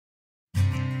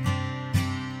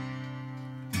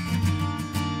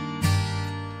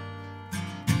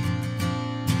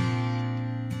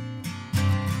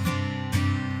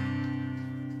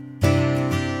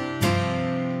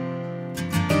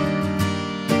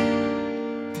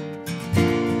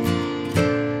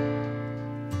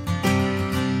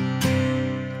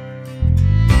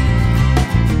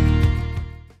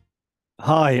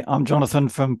Hi, I'm Jonathan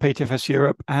from PTFS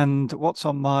Europe, and what's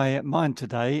on my mind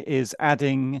today is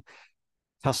adding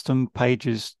custom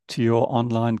pages to your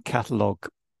online catalog.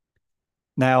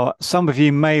 Now, some of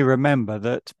you may remember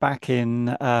that back in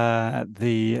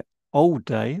the old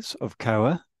days of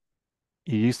Koha,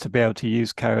 you used to be able to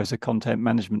use Koha as a content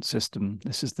management system.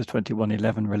 This is the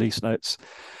 2111 release notes.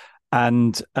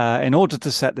 And in order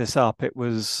to set this up, it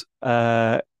was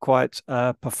quite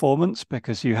performance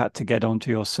because you had to get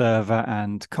onto your server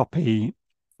and copy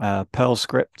Perl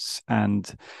scripts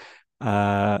and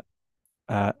some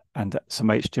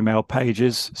HTML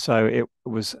pages. So it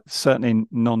was certainly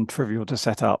non-trivial to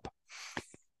set up.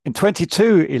 In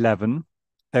 2211,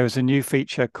 there was a new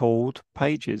feature called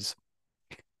Pages.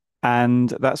 And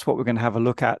that's what we're going to have a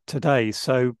look at today.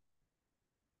 So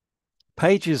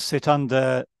Pages sit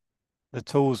under the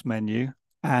tools menu,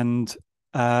 and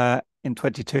in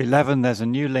 2211 there's a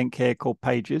new link here called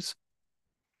Pages,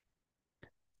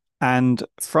 and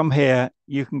from here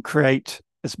you can create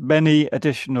as many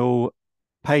additional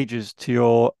pages to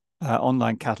your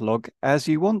online catalog as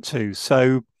you want to.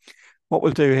 So what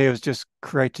we'll do here is just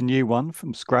create a new one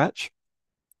from scratch.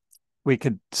 We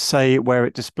could say where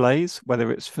it displays,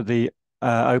 whether it's for the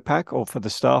OPAC or for the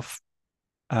staff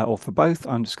or for both.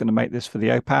 I'm just going to make this for the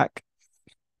OPAC.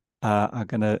 I'm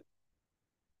going to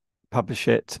publish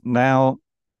it now.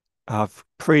 I've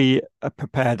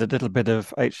prepared a little bit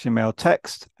of HTML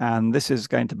text, and this is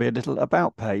going to be a little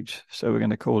about page. So we're going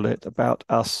to call it About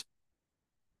Us.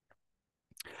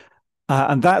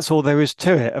 And that's all there is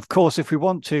to it. Of course, if we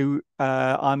want to,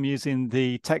 I'm using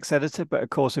the text editor, but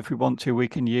of course, if we want to, we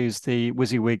can use the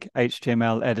WYSIWYG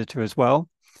HTML editor as well.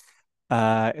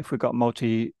 If we've got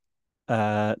multi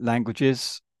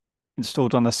languages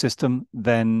installed on the system,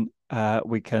 then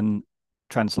we can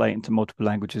translate into multiple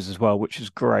languages as well, which is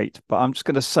great. But I'm just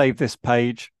going to save this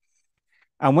page.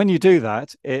 And when you do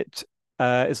that, it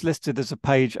is listed as a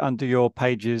page under your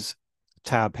Pages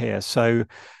tab here. So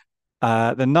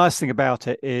the nice thing about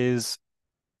it is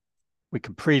we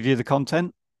can preview the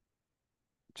content.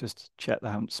 Just check that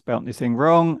I haven't spelled anything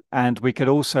wrong. And we could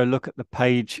also look at the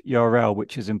page URL,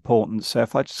 which is important. So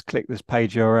if I just click this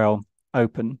page URL,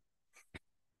 open,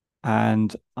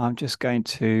 and I'm just going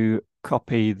to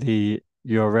copy the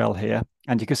URL here.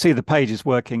 And you can see the page is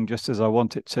working just as I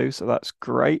want it to. So that's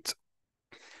great.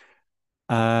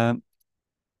 But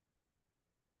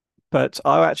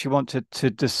I actually wanted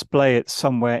to display it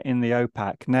somewhere in the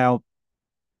OPAC. Now,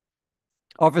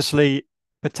 obviously,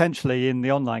 potentially in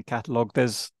the online catalog,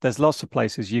 there's lots of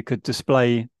places you could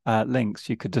display links.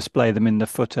 You could display them in the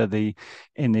footer,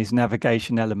 in these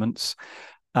navigation elements.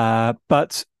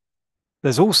 But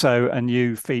there's also a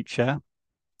new feature,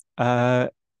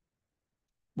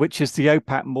 which is the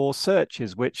OPAC More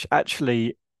searches, which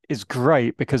actually is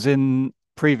great because in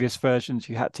previous versions,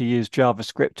 you had to use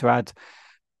JavaScript to add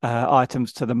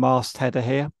items to the mast header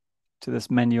here, to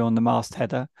this menu on the mast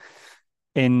header.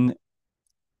 In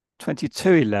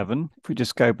 2211, if we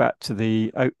just go back to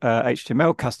the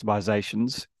HTML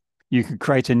customizations, you can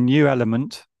create a new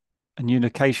element, a new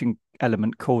location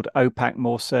element called OPAC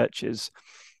More Searches.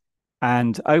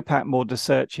 And OPAC More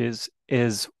Searches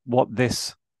is what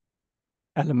this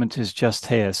element is just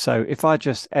here. So if I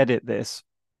just edit this,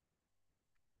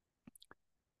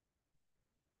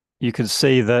 you can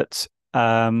see that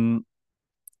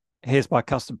here's my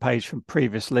custom page from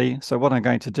previously. So what I'm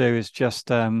going to do is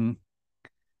just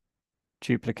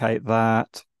duplicate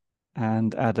that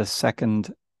and add a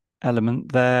second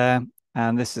element there.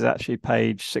 And this is actually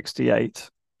page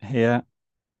 68 here.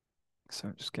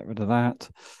 So just get rid of that.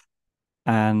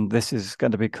 And this is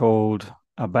going to be called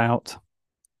About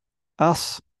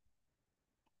Us.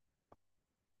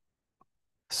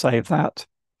 Save that.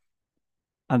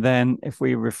 And then if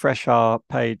we refresh our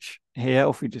page here, or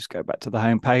if we just go back to the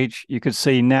home page, you can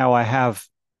see now I have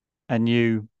a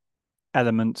new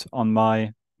element on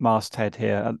my masthead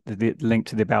here, the link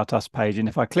to the About Us page. And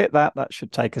if I click that, that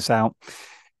should take us out.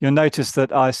 You'll notice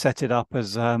that I set it up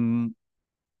as a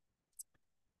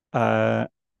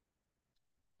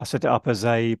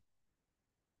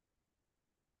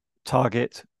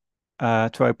target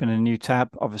to open a new tab.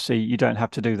 Obviously, you don't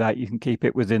have to do that. You can keep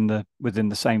it within the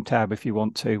same tab if you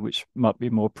want to, which might be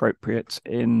more appropriate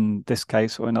in this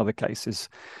case or in other cases.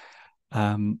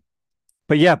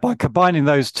 But yeah, by combining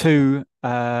those two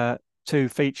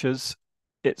features,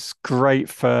 it's great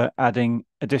for adding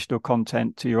additional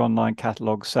content to your online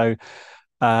catalog. So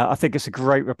I think it's a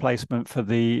great replacement for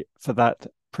that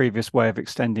previous way of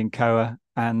extending Koha,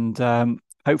 and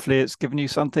hopefully it's given you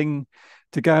something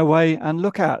to go away and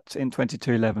look at in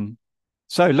 2211.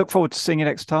 So look forward to seeing you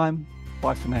next time.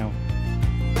 Bye for now.